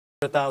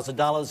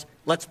$100,000.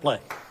 Let's play.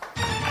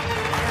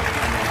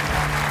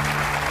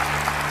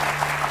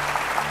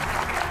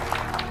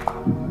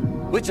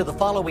 Which of the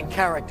following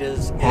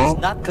characters is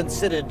not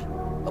considered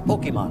a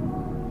Pokemon?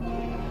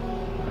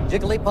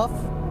 Jigglypuff,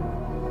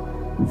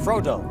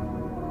 Frodo,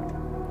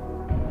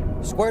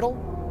 Squirtle,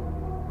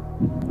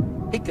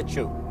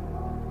 Pikachu.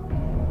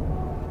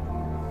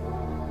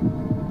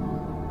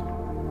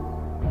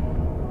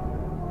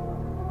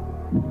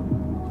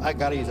 I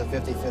gotta use a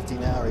 50-50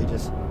 now, or you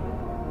just...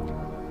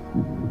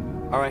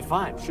 All right,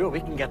 fine. Sure, we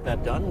can get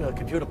that done.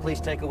 Computer,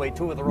 please take away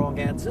 2 of the wrong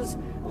answers,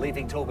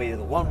 leaving Toby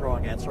the 1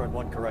 wrong answer and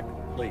 1 correct,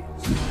 please.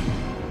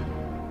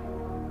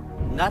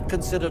 Not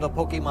considered a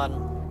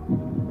Pokemon.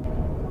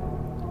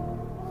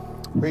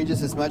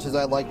 Regis, as much as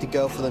I'd like to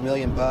go for the $1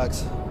 million,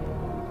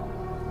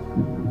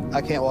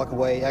 I can't walk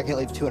away. I can't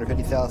leave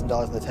 $250,000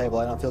 on the table.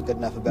 I don't feel good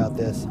enough about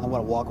this. I'm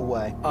gonna walk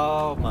away.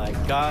 Oh my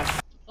gosh.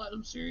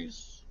 Platinum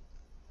Series.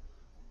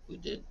 We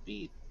did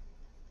beat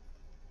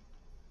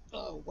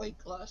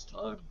Wake last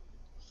time,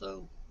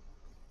 so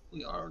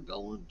we are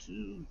going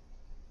to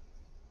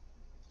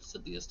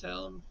Cynthia's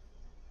town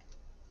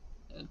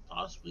and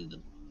possibly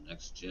the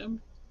next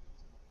gym.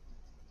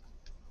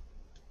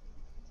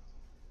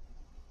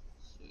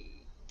 Let's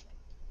see.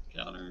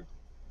 Counter.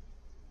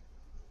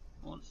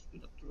 I want to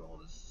speed up through all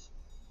this.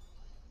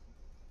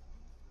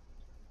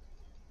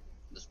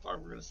 This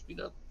part we're going to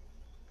speed up.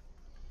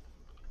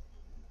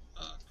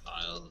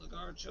 Kyle, the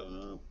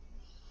Garchomp.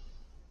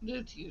 We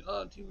did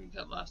a team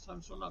recap last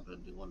time, so I'm not going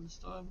to do one this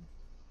time.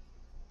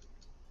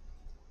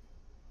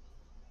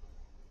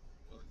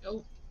 There we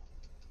go.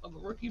 I'm a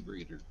rookie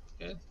breeder,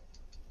 okay?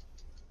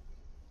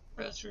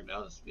 Press her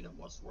now to speed up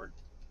what's the word.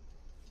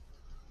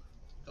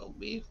 Don't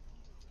be.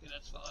 Okay,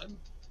 that's fine.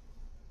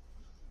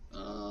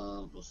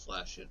 We'll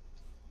slash it.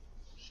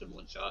 Should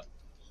one shot.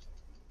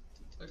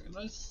 Very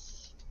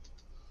nice.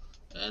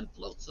 And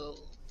float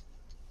cell.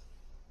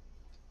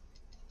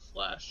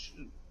 Slash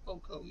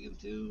Poco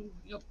U2.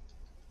 Yep.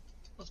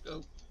 Let's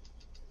go.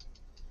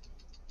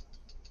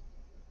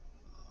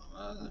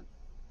 Alright.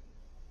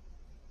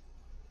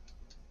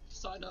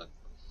 Psyduck.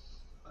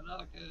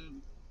 Psyduck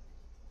and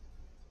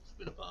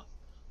spit up off.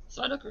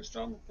 Psyduck are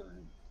strong for,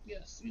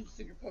 yes, use a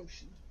Figure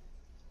Potion.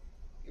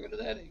 Get rid of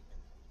that ache.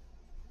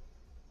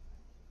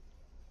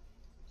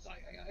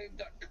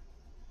 Psyduck.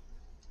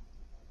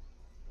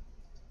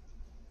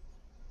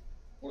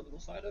 Poor little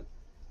Psyduck.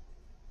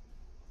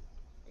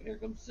 And here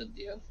comes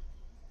Cynthia.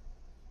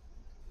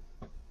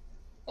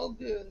 Oh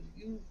good,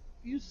 you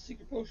used the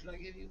secret potion I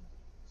gave you.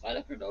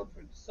 Psyduck are known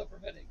for suffer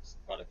headaches,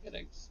 chronic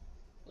headaches,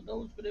 but no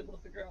one's been able to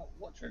figure out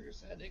what triggers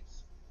the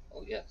headaches.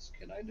 Oh yes,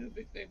 can I do a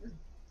big favor?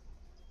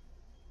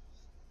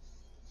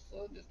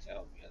 Slow this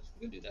town, yes,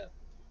 we can do that.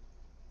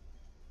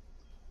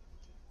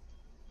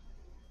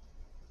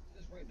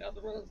 It's right down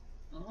the road.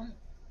 Alright.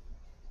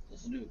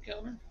 What's the new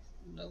counter?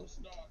 No, it's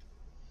not.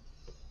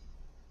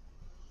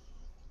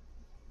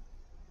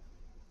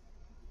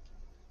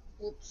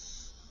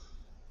 Oops.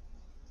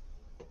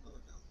 There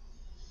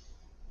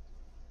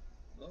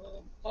we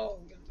go. Oh,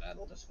 I'm getting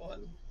battle, that's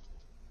fun.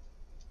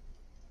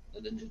 The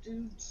Ninja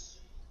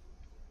Dudes.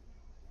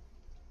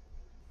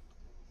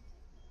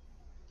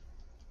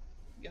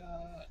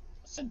 Got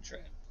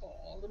Sentret.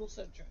 Oh, little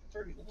Sentret.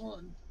 30 to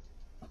 1.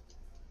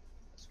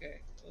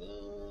 Okay.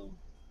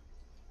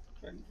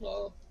 Dragon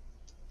Claw.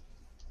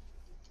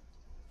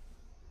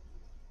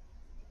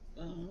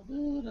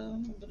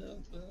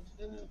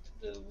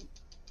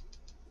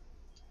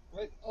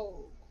 Right.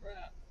 Oh,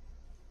 crap.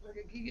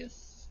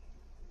 Gigas.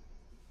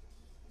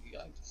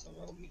 Yikes,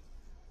 Aroni.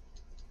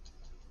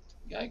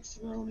 Yikes,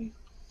 Aroni.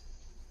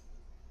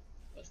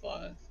 That's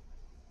 5.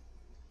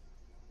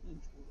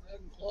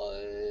 Dragon Claw.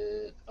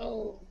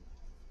 Oh.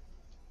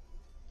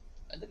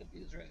 I think I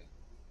confused right.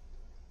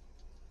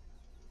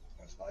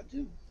 That's 5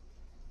 too.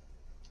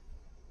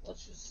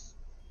 Let's just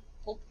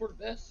hope for the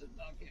best and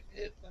not get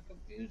hit by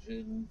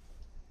confusion.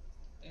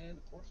 And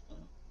of course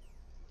not.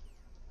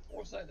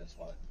 Foresight, that's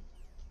fine.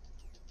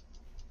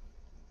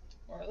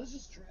 Alright, let's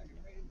just Dragon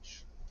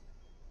Rage.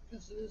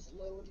 Because it is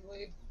low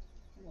anyway.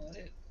 Come on,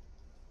 hit.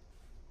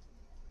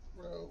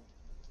 Bro.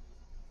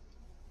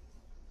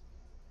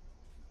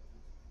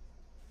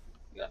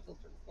 You gotta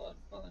filter the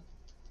fun.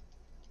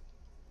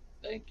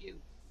 Thank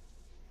you.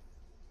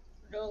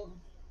 We're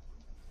going.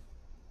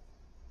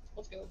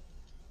 Let's go.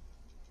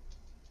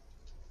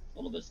 A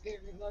little bit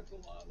scary, not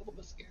gonna lie, a little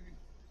bit scary.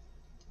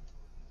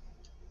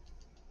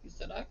 He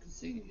said I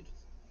concede.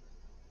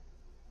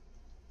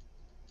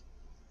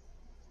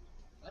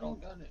 I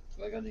don't got it.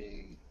 Do I got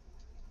any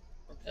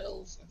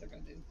repels? I think I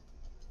do.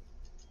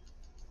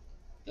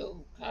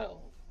 Go,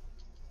 Kyle.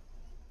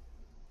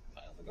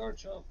 Kyle the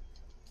Garchomp.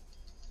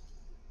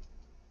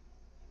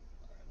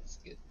 Alright, let's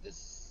get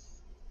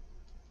this.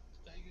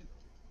 Dang it.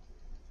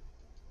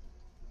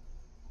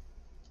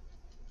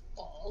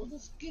 Oh,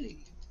 this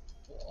kitty.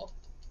 Oh.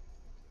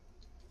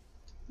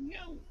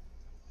 Meow.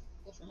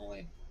 Let's run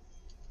away.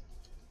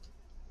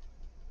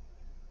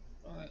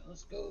 Alright,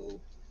 let's go.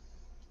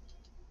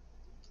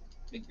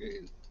 Big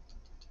group.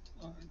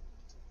 Alright.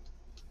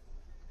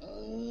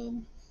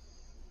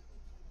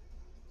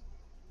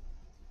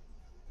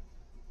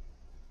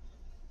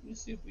 me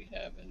see if we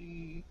have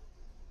any.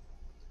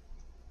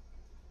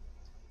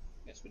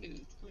 Yes, we do.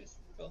 20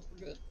 spells.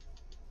 We're good.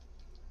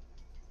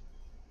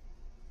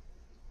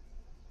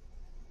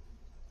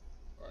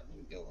 Alright, let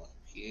me go up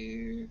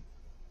here.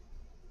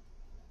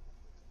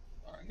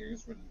 Alright,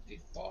 here's where the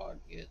fog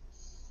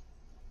gets.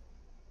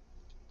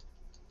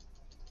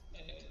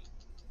 And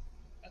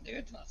I think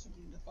I taught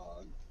somebody the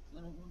fog.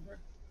 I don't remember.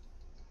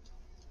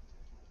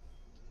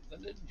 The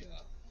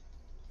ninja.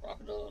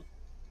 Crocodile.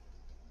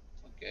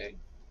 Okay.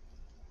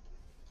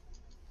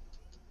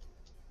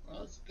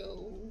 Let's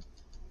go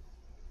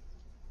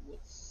with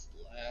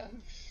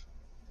Slash.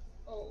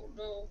 Oh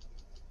no.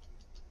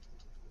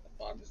 The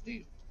fog is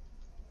deep.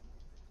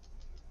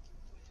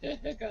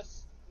 Heck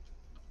us.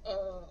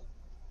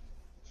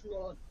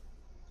 True.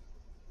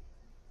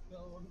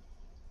 Going.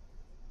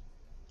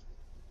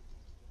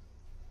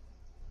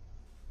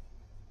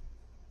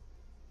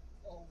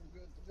 Oh, we're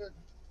good, we're good.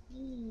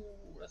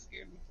 Ooh, that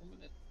scared me for a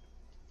minute.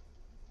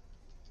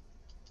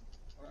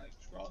 Alright,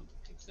 Tron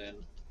kicks in.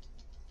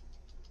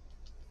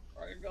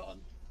 Alright, you're gone.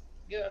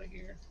 Get out of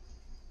here.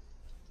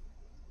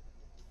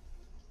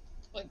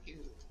 Thank you.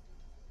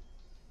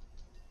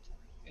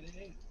 And it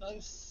ain't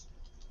nice.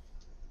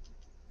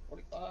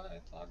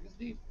 45, fog is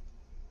deep.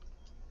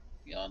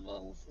 Beyond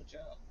low, switch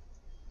out.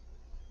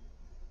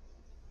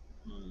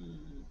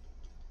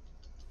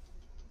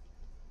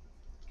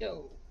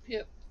 Go,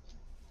 Pip.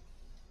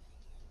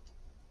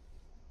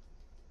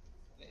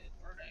 And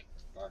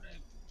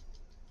Garchomp.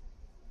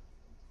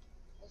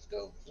 Let's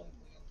go, Flame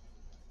Wheel.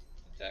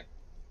 Attack.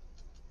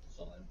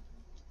 Sign.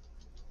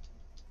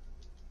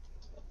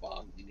 The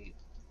fog you need.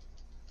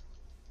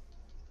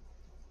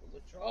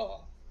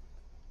 Withdraw.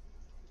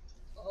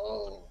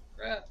 Oh,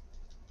 crap.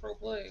 Pro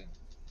play.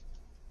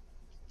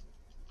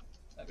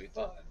 That'd be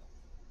fine.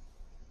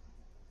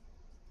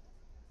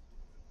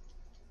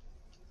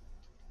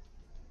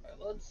 Alright,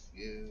 let's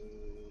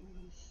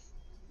use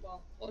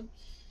Mach Punch.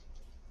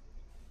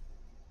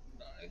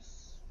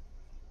 Nice.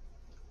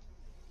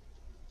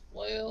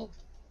 Flail.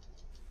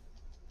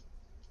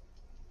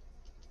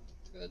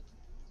 Good.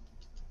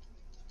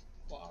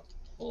 Mach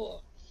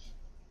Punch.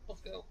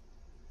 Let's go.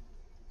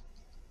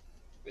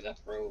 With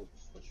that pro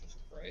switch was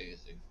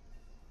crazy.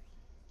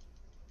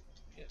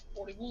 Hit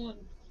 41.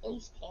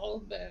 Close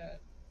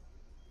combat.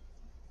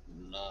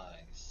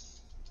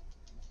 Nice.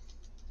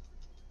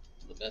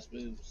 The best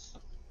moves.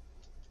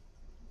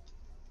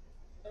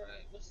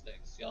 Alright, what's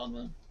next?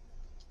 Yanma.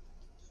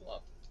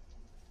 Swap.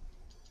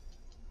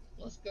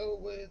 Let's go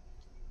with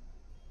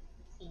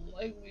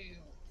Flame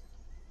Wheel.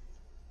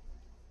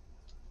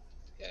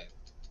 Okay.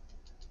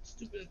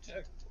 Stupid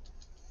attack.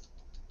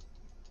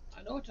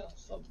 I know I taught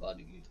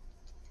somebody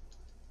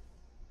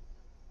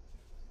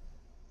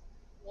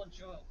one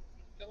shot.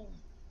 Go.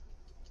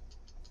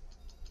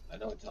 I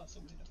know I taught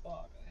somebody to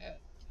fog.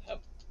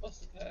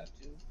 Must have had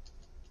to.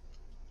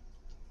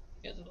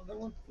 Here's another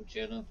one.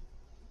 Uchena.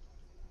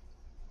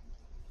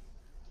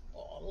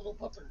 Oh, little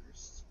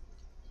puppers.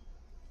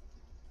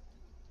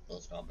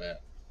 Close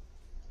combat.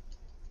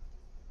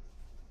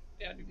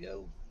 Down you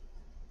go.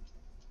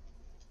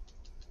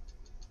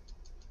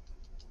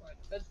 Right,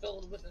 the fence fell a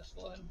little bit this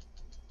one.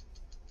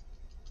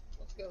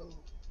 Let's go.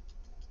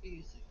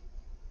 Easy.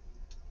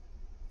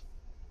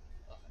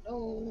 I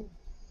know.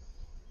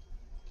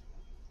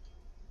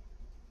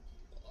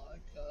 I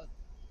cut.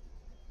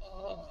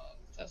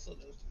 Tesla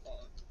knows the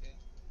fog. Okay.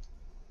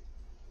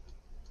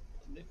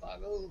 75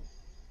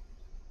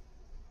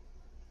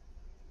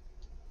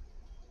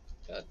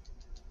 Cut.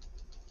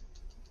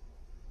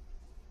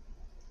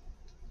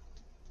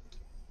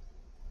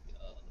 Get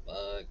out of the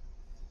bug.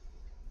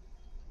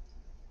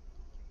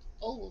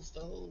 Almost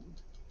home.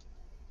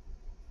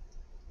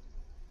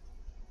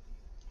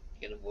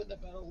 Can't avoid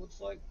that battle,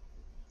 looks like.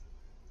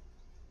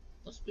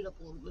 Let's speed up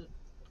a little bit.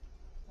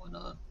 Why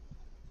not?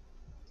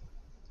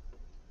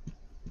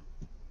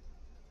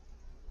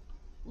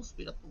 We'll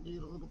speed up the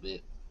lead a little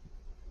bit.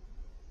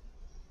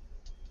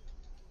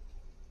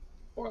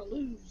 Or I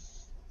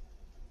lose.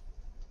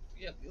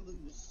 Yep, you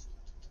lose.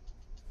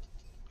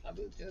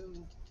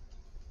 Kabuto.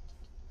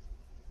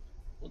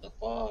 With the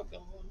fog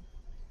on.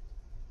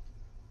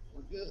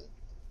 We're good.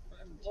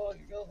 Dragon Claw,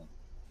 you're going.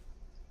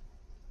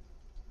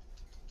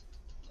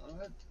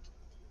 Alright.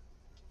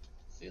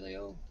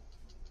 Celio.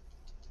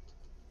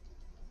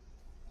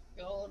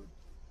 Going.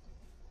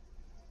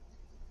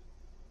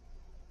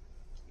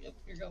 Yep,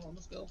 you're going.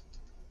 Let's go.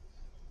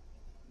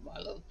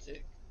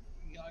 Milotic.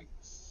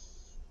 Yikes.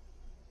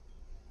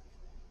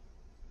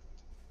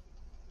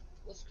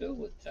 Let's go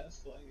with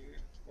Tesla here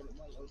for the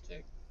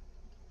Milotic.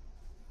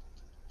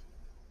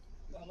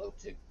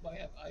 Milotic might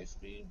have Ice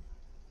Beam.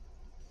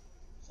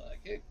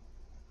 Psychic.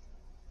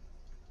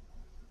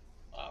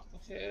 Aqua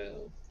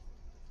Tail.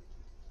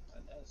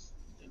 And that's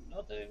did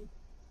nothing.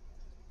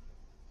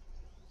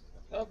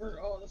 Recover.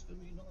 Oh, that's gonna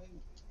be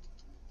annoying.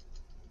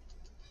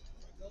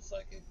 Alright, go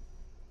Psychic.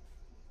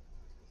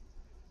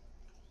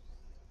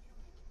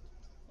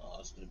 Oh,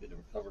 it's gonna be the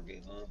recover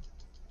game, huh?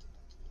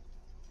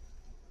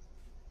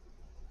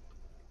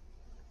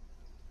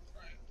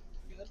 Alright,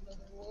 we got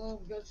another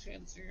Well, we got a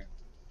chance here.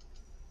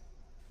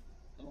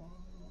 Come on.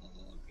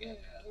 Yeah,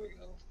 there we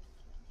go.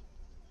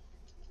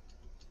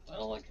 I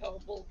don't like how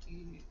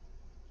bulky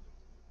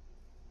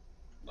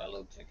my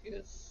low tech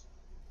is.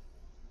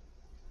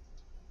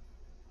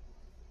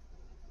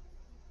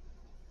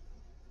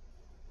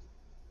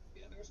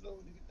 Yeah, there's no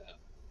way to get that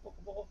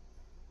Pokeball.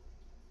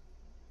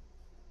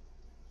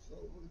 So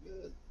we're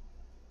good.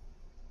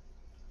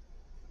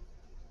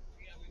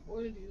 Yeah, we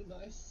avoided you.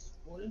 Nice.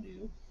 Avoided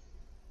you.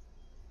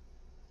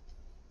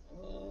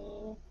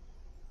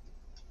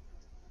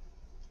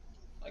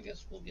 I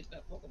guess we'll get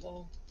that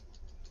Pokeball.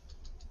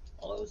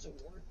 Although, is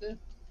it worth it?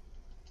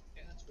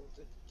 Yeah, it's worth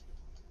it.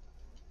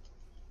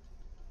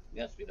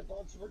 Yeah, speed up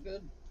on, so we're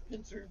good.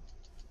 Pincer.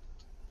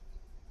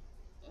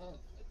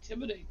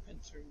 Intimidate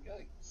Pincer.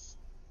 Yikes.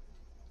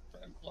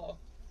 Dragon Claw.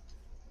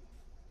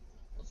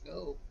 Let's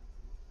go.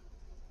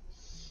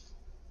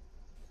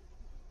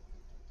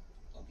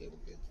 Okay,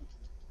 we're good.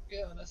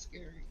 Yeah, that's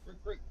scary.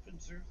 Break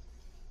Pincer.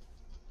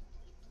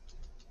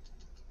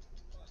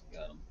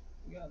 Got him.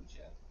 We got him,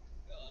 chat.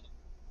 Got him.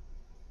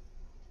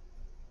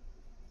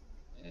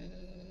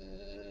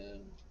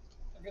 And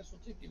I guess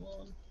we'll take him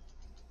on.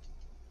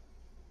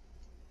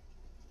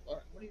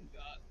 Alright, what do you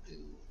got?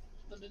 Do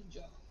the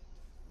ninja.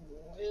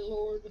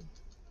 Wailord.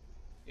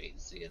 You hate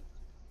to see it.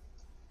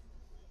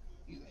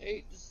 You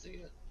hate to see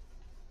it.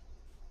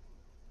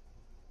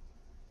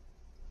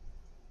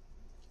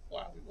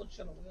 Wow, we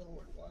one-shot a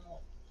Wailord.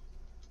 Wow.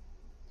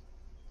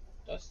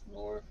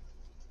 Dusknoir.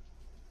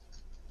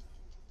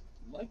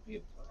 Might be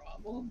a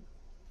problem.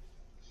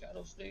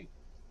 Shadow State.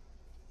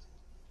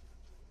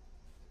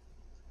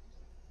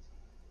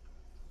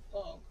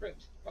 Oh, crit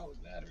probably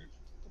mattered.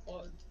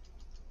 Fun.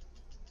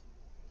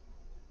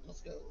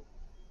 Let's go.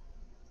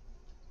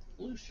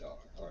 Blue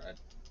Shard. Alright.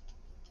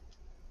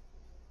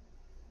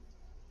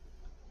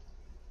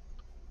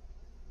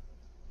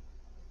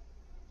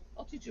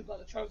 I'll teach you about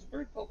the Charles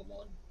Bird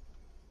Pokemon.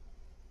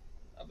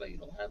 I bet you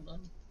don't have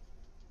none.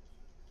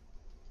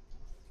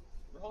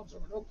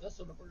 Bronzor. Nope, that's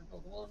not a bird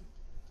Pokemon.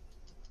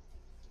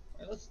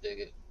 Alright, let's dig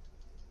it.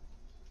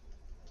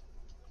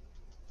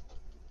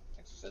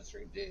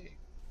 Extrasensory dig.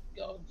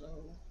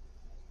 Gonzo.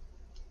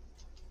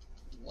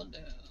 One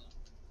down.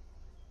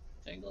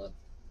 Tangela.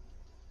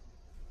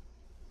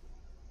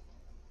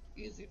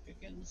 Easy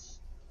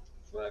pickings.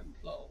 Dragon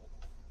Claw.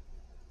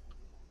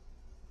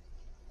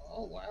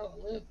 Oh wow,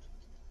 I lived.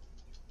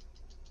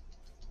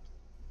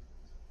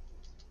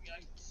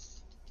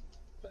 Yikes.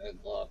 Dragon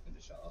Claw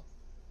finish off.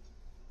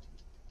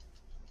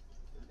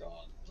 You're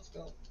gone. Let's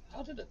go.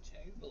 How did a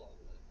Tangela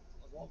live?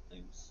 Of all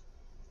things.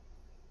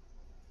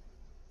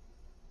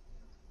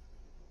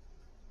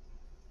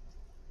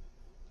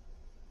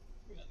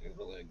 Yeah, there's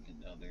no way to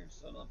get down there,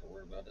 so I don't have to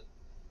worry about it.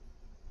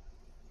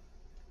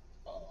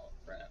 Oh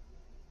crap.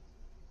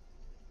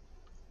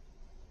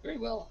 Very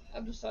well.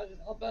 I've decided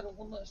I'll battle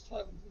one last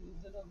time with you,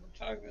 then I'm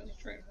retiring as a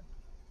trainer.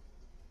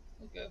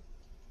 Okay.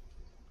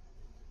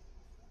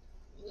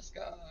 This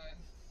guy.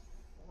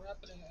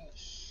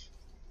 Rapidash.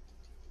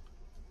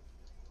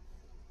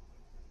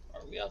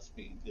 Are we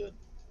outspeed good?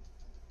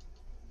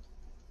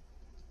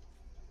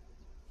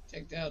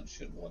 Takedown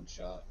should one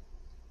shot.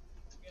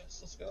 Yes,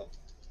 let's go.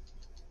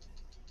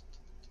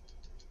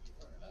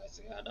 Very nice.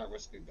 Yeah, not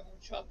risking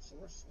Garchomp, so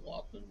we're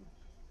swapping.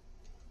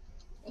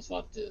 Let's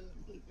swap to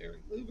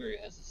Blueberry. Blueberry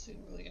hasn't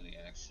seen really any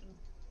action.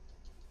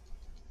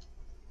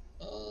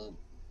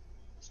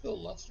 Let's go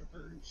Luster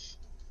Purge.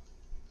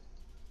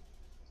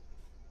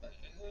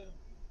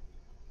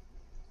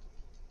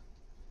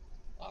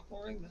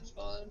 Aquaring, that's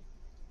fine.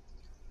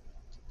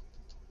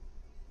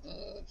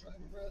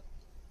 Dragon Breath.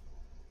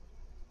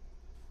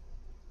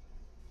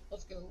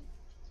 Let's go.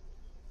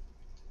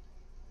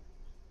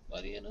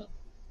 Mightyena.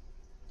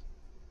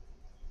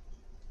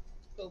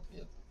 Go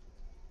Pip.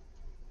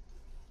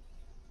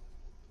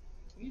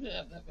 You didn't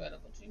have that bad of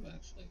a team,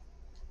 actually.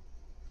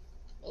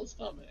 Low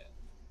stomach.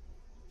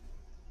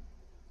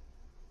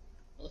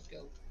 Let's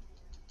go.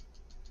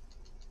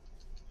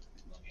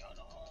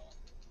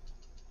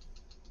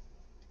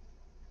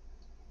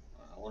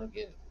 I want to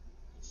get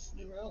this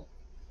new route.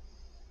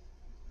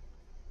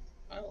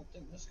 I don't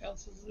think this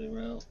counts as a new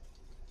route.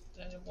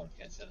 I didn't want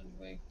to catch that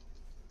anyway.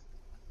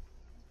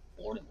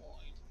 Boarding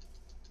line.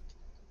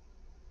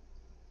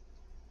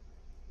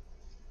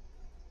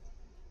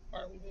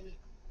 Alright, we made it.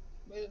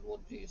 Made it in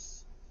one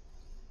piece.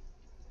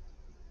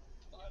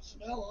 Alright, so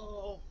now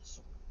I'll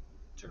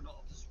turn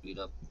off the speed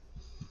up.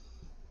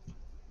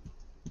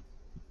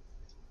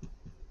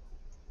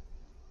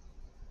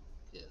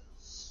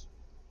 Yes.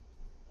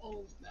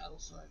 Oh, battle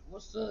site.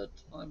 What's the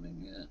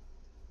timing yet?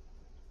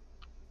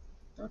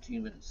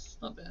 13 minutes.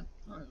 Not bad.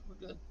 Alright,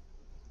 we're good.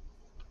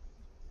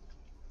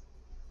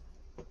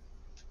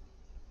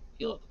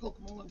 Heal up the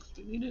Pokemon because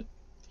we need it.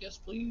 Yes,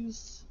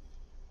 please.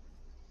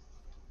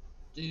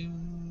 Do.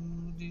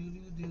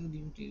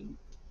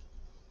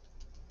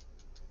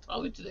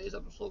 Probably today's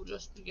episode will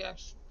just be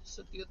actually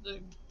Cynthia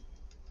thing.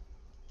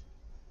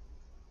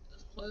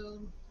 As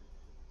planned.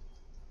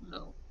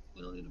 No,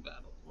 we don't need a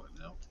battle right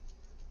now.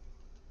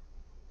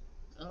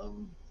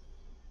 Um,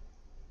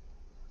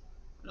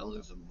 I know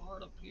there's a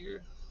barn up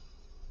here.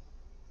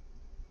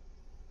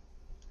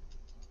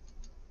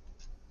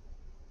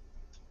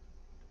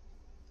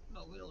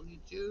 No, we don't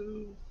need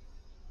you.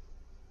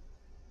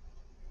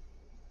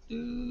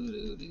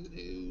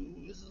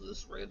 Isn't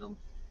this random?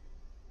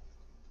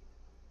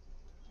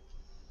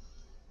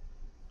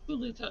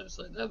 Truly times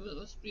like that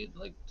must be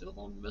like the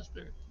whole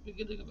mystery, the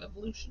beginning of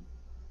evolution.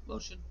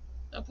 Motion.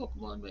 That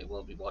Pokemon may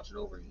well be watching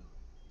over you.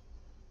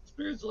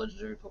 Spirit's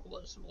legendary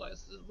Pokemon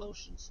symbolizes his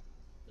emotions.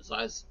 His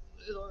eyes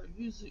are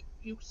usually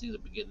you can see the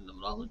beginning of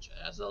knowledge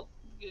as well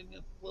the beginning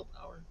of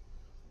willpower.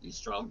 These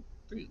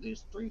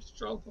three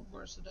strong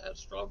Pokemon are said to have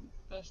strong,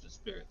 passionate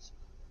spirits.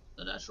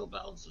 The natural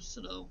balance of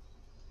Sinnoh.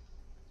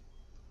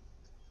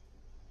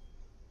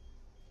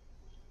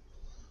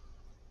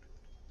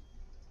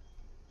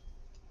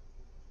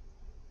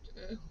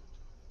 Okay.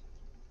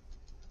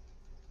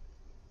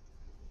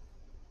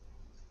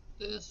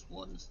 This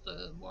one's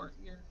the mark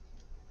here,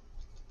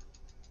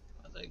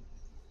 I think.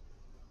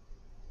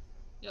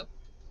 Yep.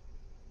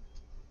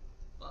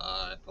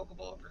 5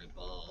 Pokeball, Great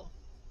Ball.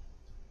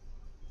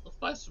 Let's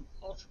buy some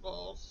Ultra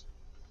Balls.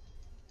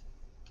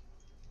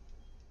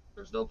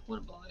 There's no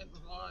point in buying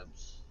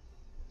revives.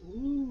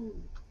 Ooh.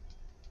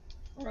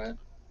 Alright.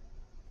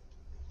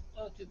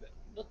 Not too bad.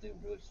 Nothing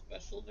really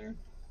special there.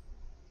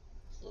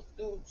 So let's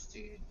go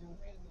see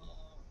Grandma.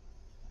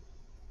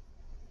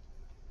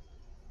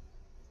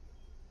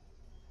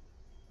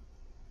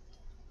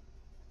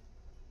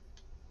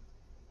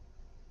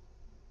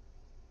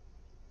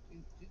 Do,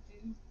 do,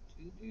 do,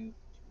 do, do.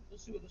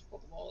 Let's see what this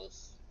Pokeball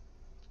is.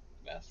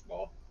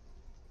 Basketball.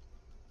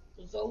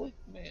 The Zoe?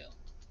 Male.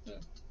 Huh.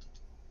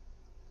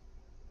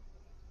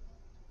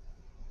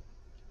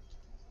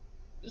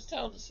 This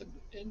town is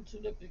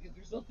insignificant.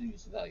 There's nothing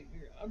use of value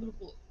here. I'm gonna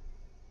blow it.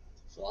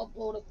 So I'll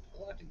blow it up with a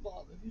galactic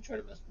bomb. If you try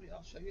to mess with me,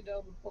 I'll shut you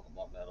down with a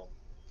Pokemon battle.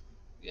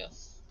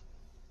 Yes.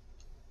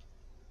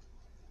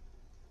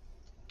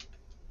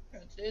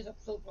 And today's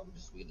episode will probably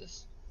just be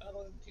this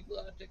battle of Team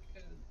Galactic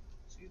and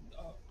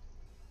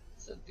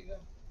Cynthia.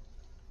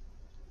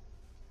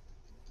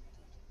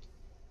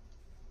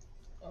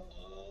 Uh,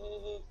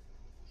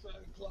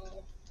 Dragon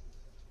Claw.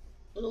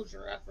 Little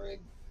Giraffe Ring.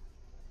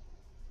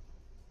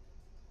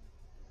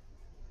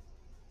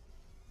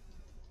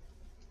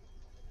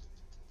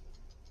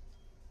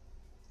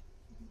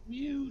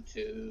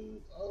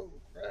 Mewtwo. Oh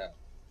crap.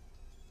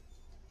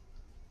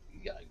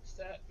 Yikes,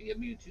 that be a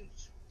Mewtwo.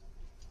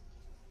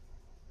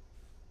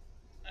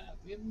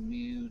 That be a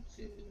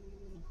Mewtwo.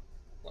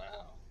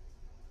 Wow.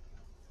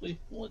 Wait,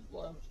 one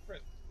was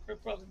crit.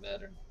 Crit probably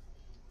mattered.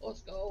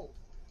 Let's go.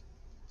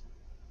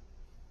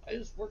 I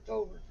just worked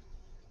over.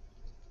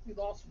 We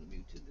lost to the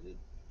Mewtwo, dude.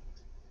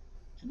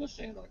 Too much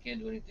to handle. I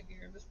can't do anything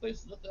here. This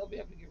place is nothing. I'll be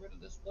having to get rid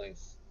of this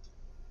place.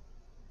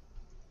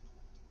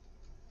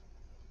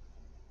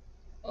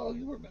 Oh,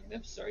 you were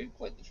magnificent. Are you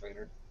quite the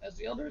trainer? As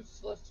the elder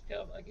Celeste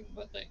count, I give you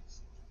my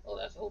thanks. Oh,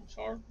 that's old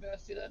charm. May I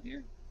see that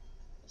here?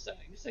 What's that?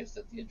 You say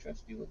Cynthia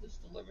entrusted you with this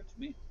delivered to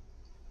me?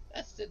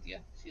 That's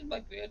Cynthia. She's my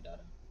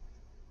granddaughter.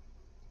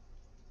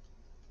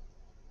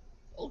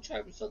 Old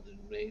charm is something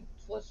made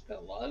Celeste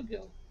count a while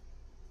ago.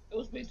 It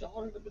was made to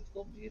honor the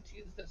mythical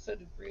deities that said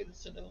to created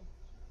Sinnoh.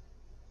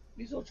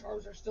 These old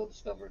charms are still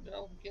discovered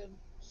now and again.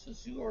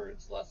 Since you are in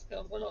Celeste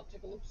count, why not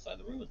take a look inside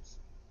the ruins?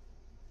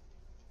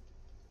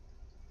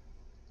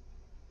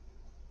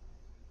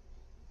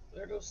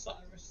 There goes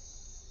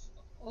Cyrus.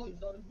 Oh, he's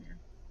not in here.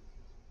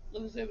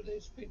 Look at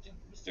Zebedee's painting.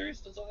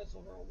 Mysterious designs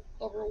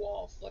over a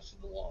wall, flesh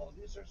in the wall.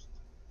 These are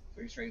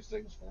three strange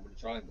things forming a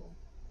triangle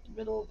in the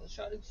middle of a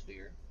shining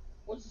sphere.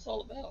 What is this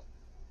all about?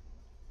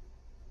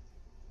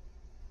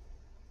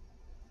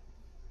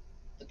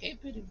 The cave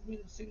painting's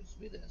meaning seems to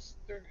be this.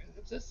 There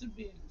existed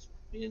beings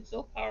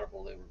so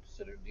powerful they were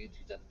considered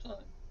deities at the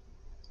time.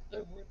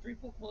 There were three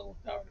Pokemon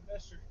with power to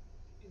master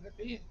either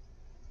being.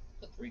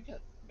 The three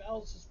kept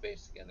balance of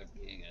space together,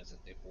 being as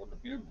if they formed a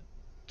pyramid.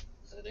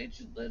 It's an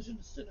ancient legend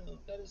of Sinnoh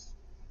that is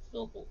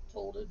still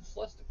told in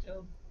Celestic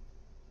Town.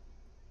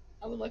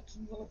 I would like to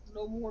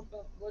know more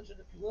about the legend,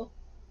 if you will.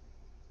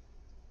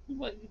 Who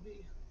might you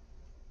be?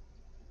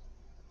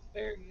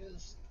 There he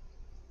is.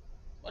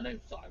 My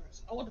name's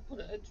Cyrus. I want to put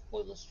an end to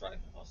pointless strife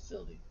and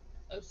hostility.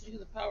 I have seen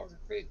the power to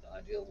create the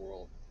ideal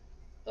world.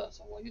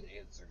 Thus, I want you to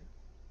answer.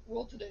 The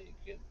world today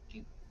can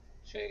keep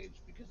change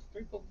because the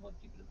three Pokemon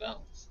keep it in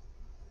balance.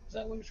 Is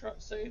that what you're trying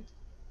to say?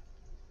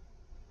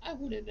 I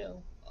wouldn't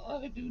know.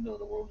 I do know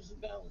the world is in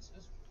balance.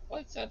 I'm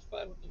quite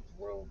satisfied with the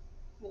world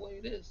the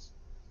way it is.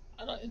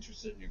 I'm not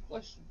interested in your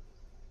question.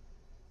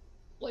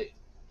 Play,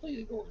 play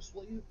the chorus,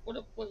 will you? What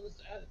a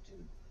pointless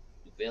attitude.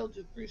 You fail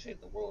to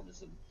appreciate the world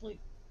is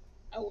incomplete.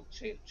 I will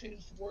change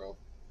the world.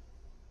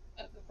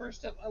 At the first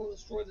step, I will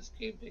destroy this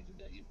cave painting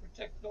that you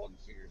protected all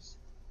these years.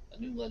 A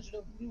new legend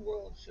of a new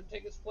world should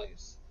take its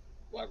place.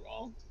 Am I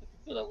wrong? If you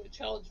feel that way,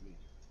 challenge me.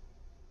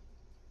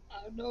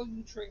 I know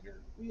you,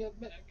 trainer. We have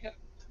met.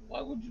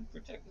 Why would you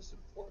protect this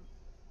important?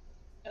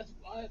 As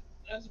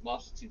as a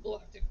Master Team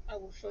Galactic, I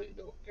will show you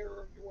no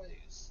error of your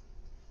ways.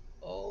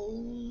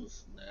 Oh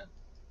snap!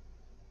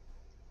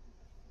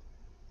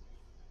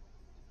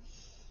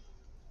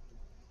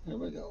 Here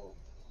we go.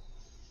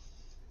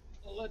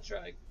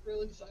 Electrike.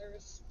 Really,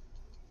 Cyrus?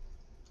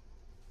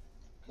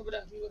 Coming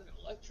at me with an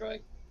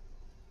Electrike?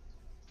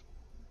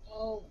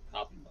 Oh,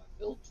 copied by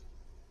Built.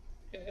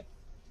 Okay. I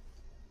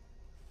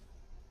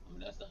mean,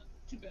 that's not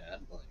too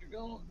bad, but you're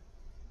going.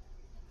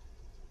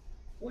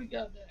 What do you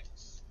got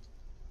next?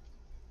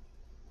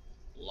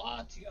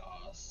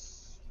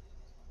 Latios.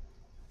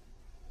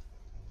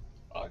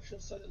 Oh, I should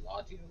have said it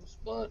Latios,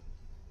 but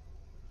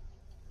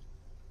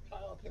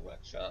Kyle can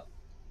wreck shot.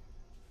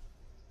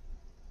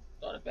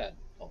 Not a bad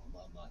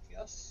Pokemon,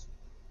 Latios.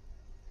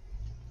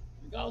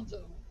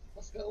 Gonzo.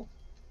 Let's go.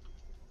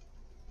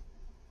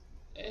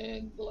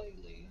 And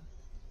Glalie.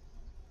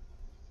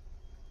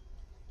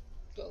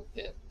 Go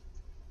Pip.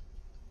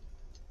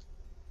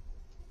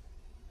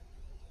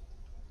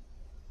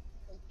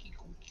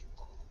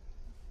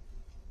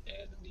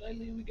 And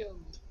Glalie we go.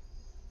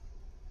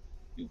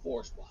 You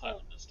force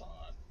behind this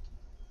time.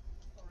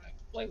 Alright,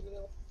 play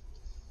wheel.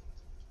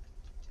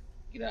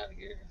 Get out of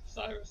here,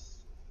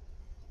 Cyrus.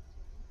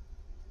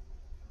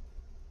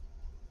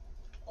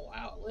 Oh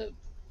wow, I lived.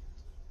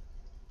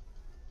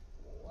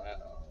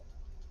 Wow.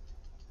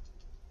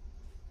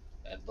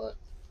 Headbutt.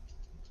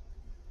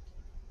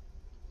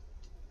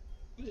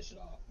 Finish it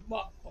off.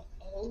 Mop.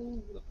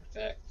 Oh, the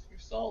protect. You're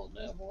stalling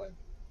now, boy.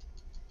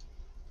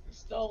 You're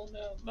stalling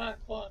now.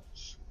 Mac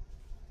punch.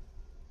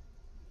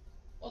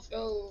 Let's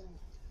go.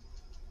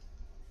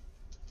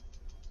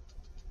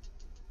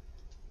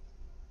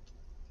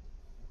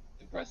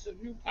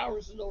 Impressive. Your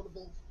powers are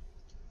notable.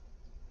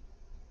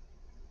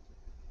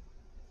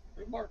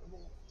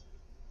 Remarkable.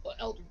 But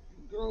Elder,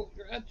 you grow.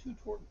 Your attitude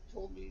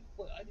told me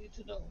what I need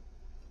to know.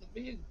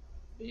 The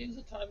beings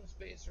of time and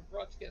space are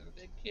brought together.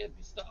 They can't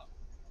be stopped.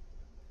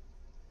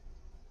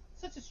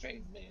 Such a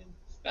strange man,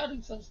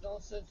 spouting such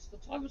nonsense. The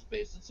time and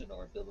space in Sinnoh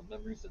are filled with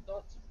memories and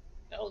thoughts of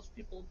countless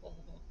people in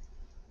Baltimore.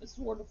 This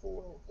wonderful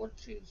world. What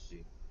a change to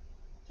you.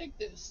 Take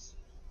this.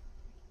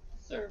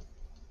 Surf.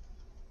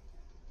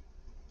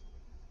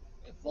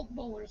 A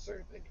Pokemon winter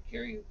surf. It can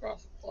carry you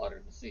across the water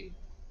and the sea.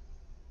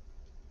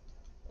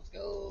 Let's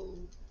go.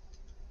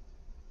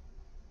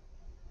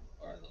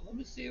 Alright, let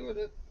me see where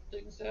the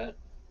thing's at.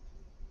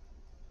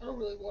 I don't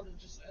really want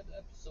to just end the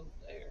episode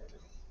there.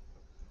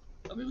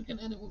 I mean, we can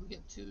end it when we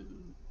get to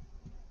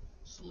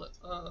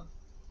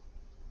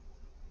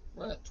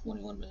we're at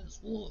 21 minutes.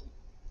 We'll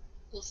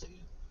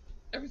see.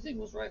 Everything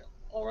was right,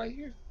 all right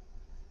here.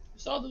 You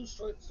saw those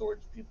strange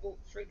people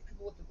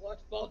with the black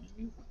spot, didn't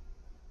you?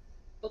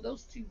 But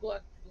those two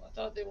black people, I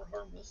thought they were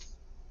harmless.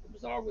 The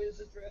bizarre way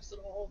is interested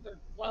in all their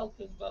wild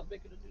things about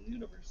making a new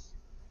universe.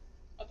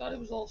 I thought it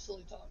was all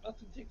silly talk,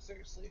 nothing to take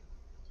seriously.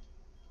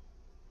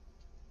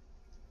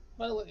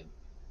 By the way,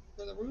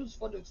 were the rooms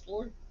fun to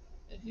explore?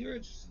 And here,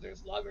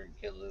 there's library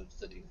in Kalu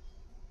City,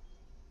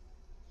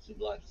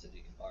 Sublime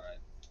City. All right,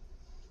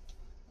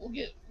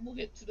 we'll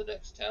get to the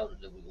next town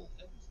and then we will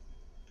end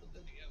the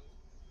video.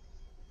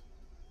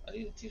 I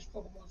need to teach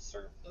Pokemon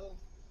Surf though.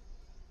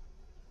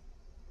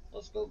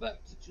 Let's go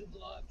back to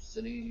Sublime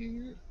City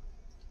here,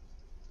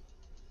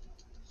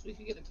 so we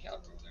can get a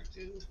counter over there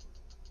too.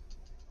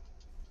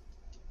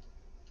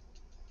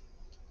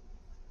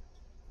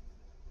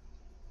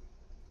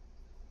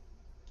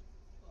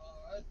 All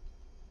right.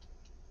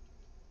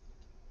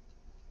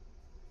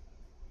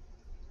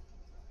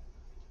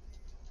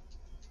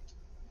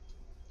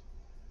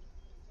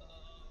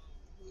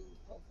 Move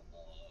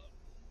Pokemon.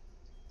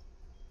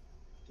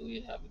 Do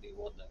we have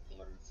anyone that can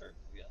learn Surf?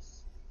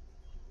 Yes.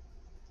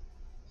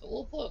 So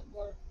we'll put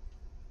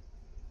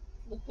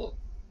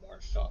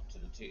Marshop to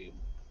the team.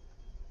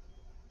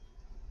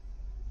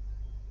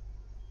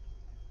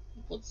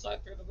 We'll put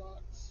Cypher in the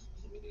box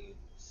because we need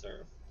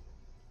Surf.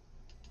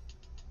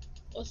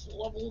 Let's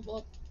level him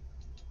up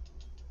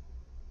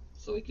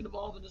so he can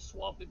evolve into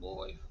Swampy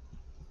Boy.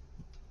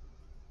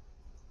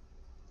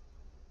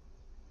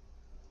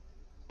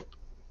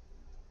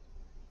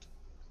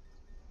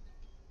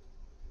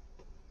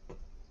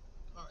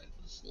 Alright,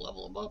 let's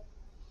level him up.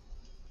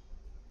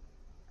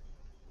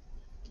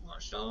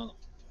 Marshall.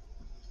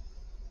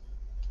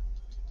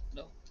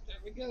 No, there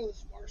we go.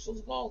 Marshall's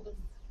evolving.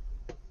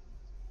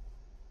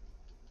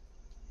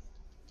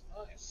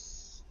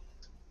 Nice.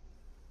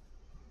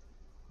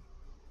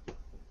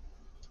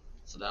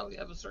 So now we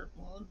have a Surf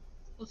one.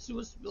 Let's see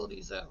what his ability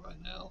is at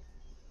right now.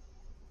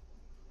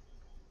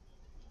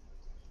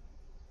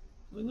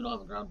 I mean, we don't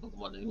have a ground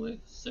Pokemon anyway.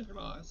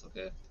 Synchronize,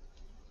 okay.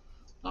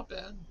 Not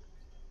bad.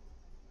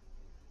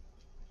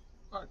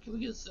 Alright, can we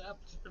get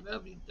zapped?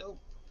 That'd be dope.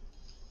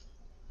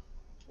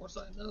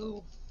 Foresight,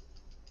 no.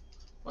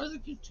 Why does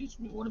it keep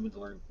teaching me? Wanting me to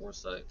learn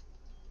Foresight?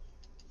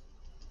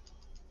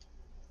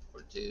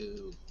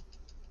 42,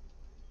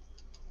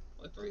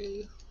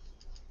 23,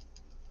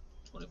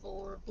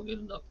 24. We're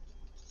getting up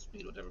to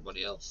speed with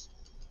everybody else.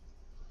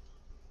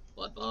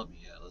 Blood Bomb,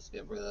 yeah, let's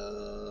get rid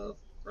of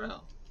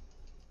Ground.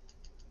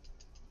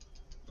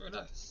 Very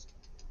nice.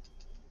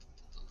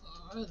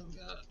 Alright, then we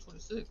got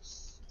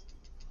 26,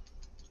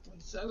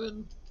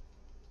 27,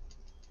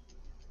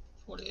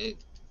 28,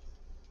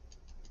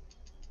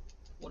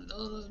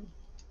 29,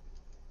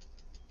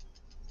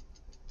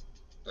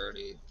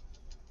 30.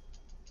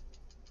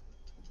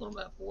 We'll put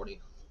him at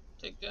 40.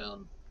 Take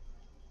down.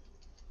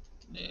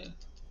 Nah.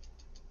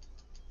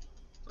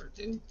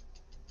 32.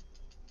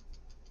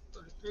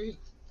 33.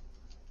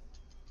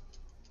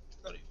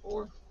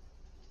 34.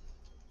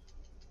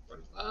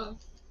 35.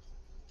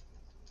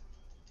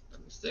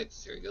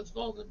 36. Here he goes,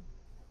 Golden.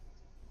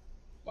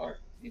 Bart,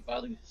 he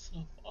finally.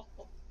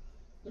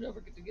 We never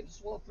get to get a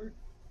Swampert.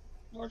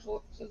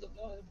 Marshall says I'm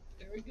dying.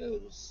 There he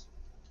goes.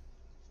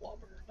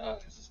 Swampert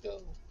dies. Let's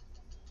go.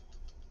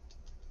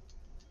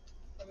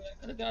 I mean, I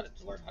could have got it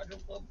to learn Hydro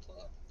Pump,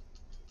 but.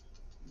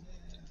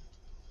 Nah.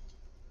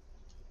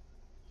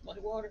 Muddy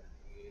Water.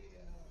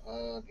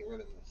 Yeah. Get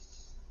rid of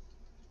this.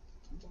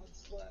 Mud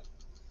Slap.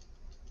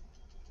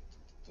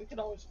 We can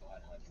always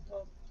find Hydro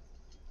Pump.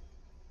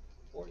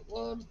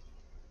 41.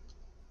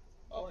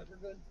 Alright, we're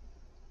good.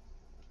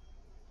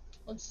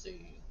 Let's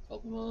see.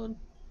 Pokemon.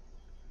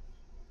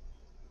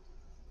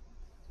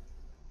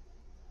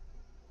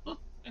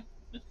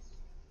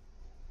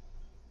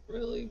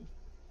 Really?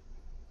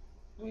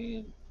 I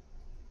mean,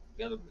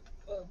 the other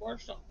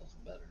Garchomp was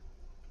better.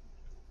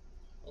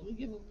 Let me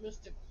give him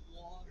Mystic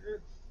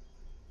Water.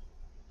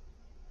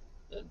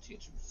 Then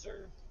teach him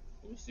Surf.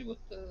 Let me see what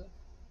the.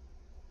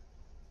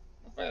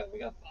 I forgot we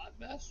got 5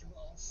 Master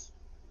Balls.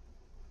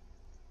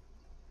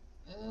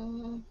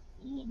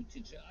 Let me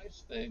teach you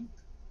Ice Thing.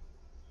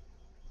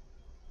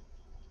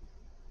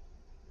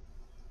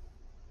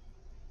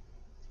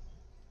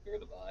 Here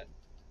the Vine.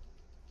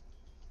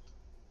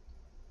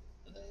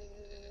 And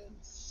then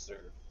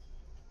Surf.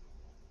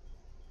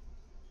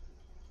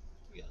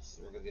 Yes,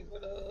 we're gonna get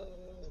rid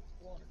of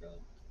Water Gun.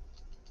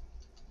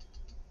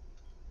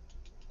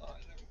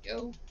 Alright, there we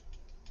go.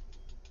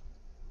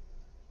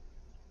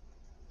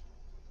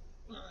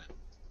 Alright.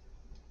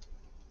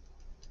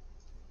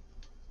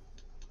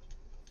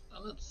 Now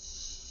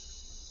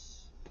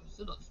let's. Is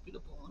it not speed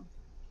up on?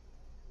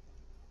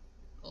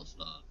 No, it's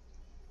not.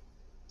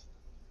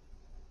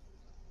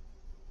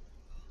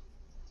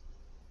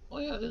 Oh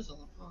yeah, it is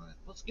on. Alright,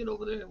 let's get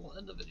over there and we'll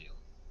end the video.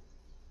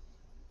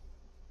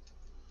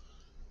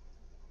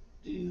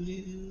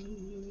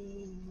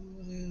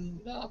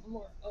 Now for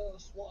more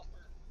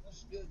Swapper.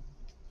 That's good.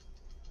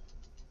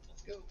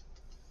 Let's go.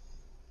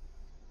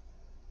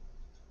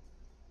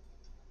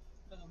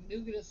 Now we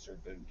do get a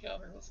surf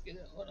encounter. Let's get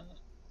it on a.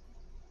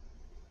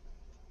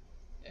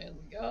 And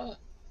we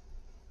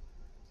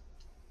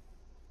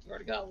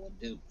already got one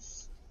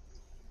Dukes.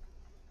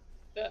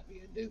 That be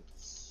a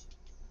Dukes.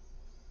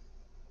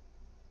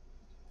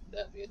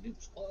 That be a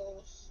Dukes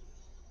close.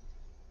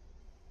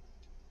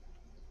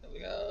 And we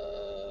got.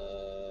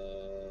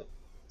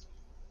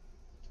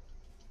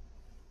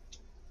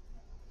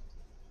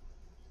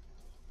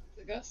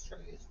 They got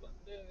strays, but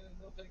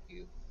no thank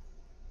you.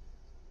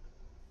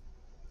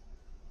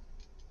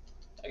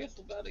 I guess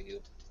we'll battle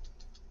you.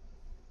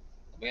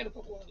 I made a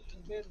Pokemon in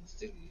Abandoned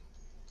City.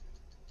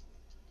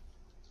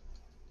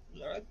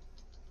 Alright.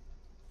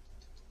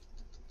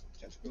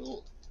 That's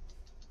cool.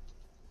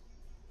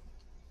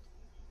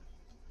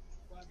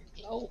 Dragon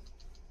Claw.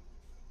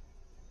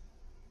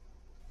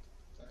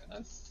 Very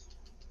nice.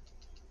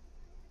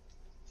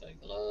 Take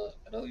a look.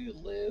 I know you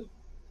live.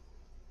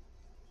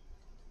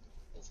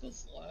 Let's go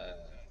Slash.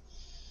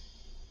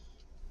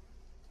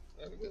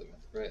 There we go.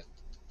 That's great.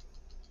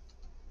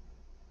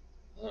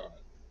 Alright.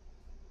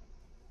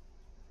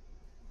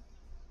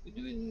 We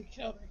do the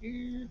encounter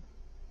here.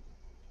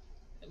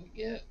 And we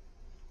get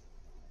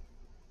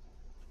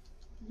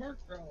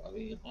Murkrow. I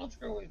mean,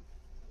 Honchkrow ain't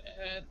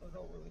bad, but I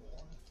don't really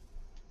want it.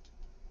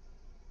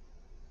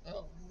 I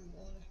don't really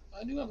want it.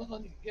 I do have a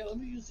honey. Yeah, let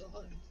me use the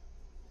honey.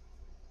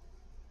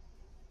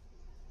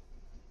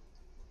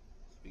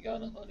 We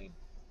got a honey.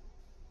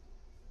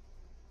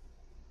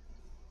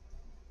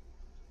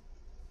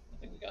 I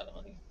think we got a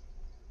honey.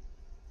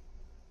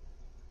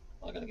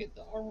 I gotta get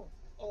the armor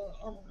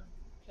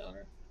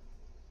counter.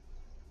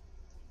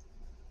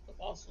 The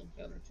fossil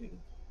counter too.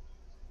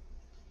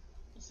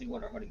 Let's see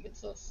what our honey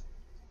gets us.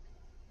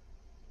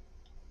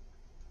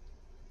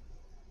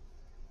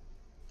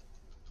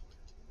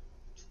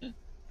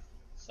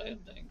 Same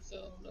thing,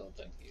 so no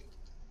thank you.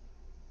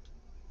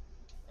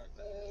 Right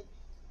bag.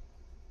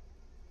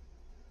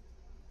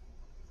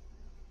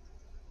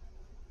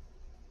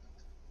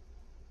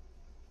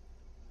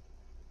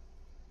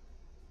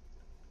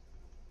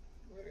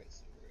 Where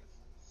is it?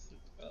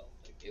 Super Bell,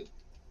 thank you.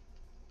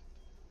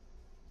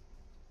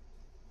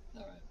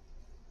 Alright.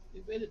 We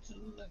made it to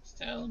the next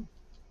town.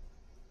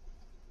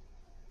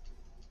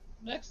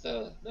 Next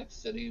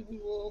city we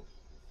will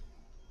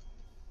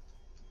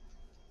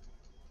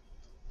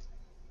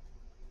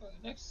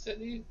next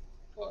city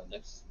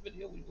next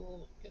video we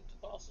will get the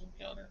fossil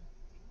encounter.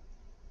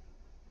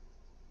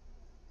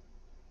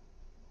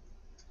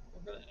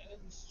 We're gonna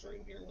end the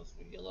stream here once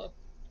we heal up.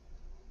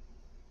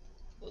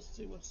 Let's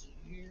see what's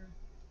in here.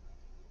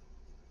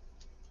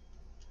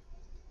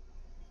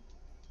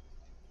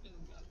 And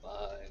we got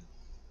 5.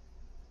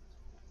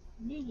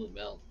 Moonwood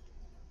Melt.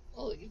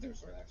 All the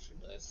ethers are actually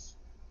nice.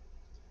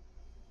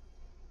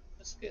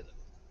 Let's get it.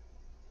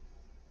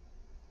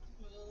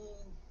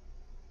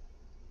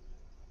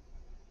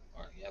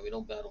 we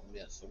don't battle them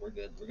yet, so we're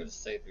good. We're gonna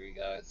stay through, you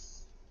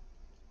guys.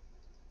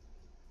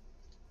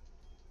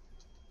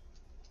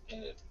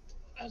 And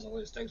as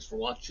always, thanks for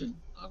watching.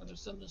 I'm gonna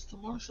send this to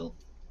Marshall,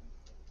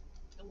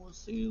 and we'll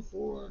see you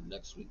for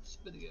next week's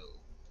video.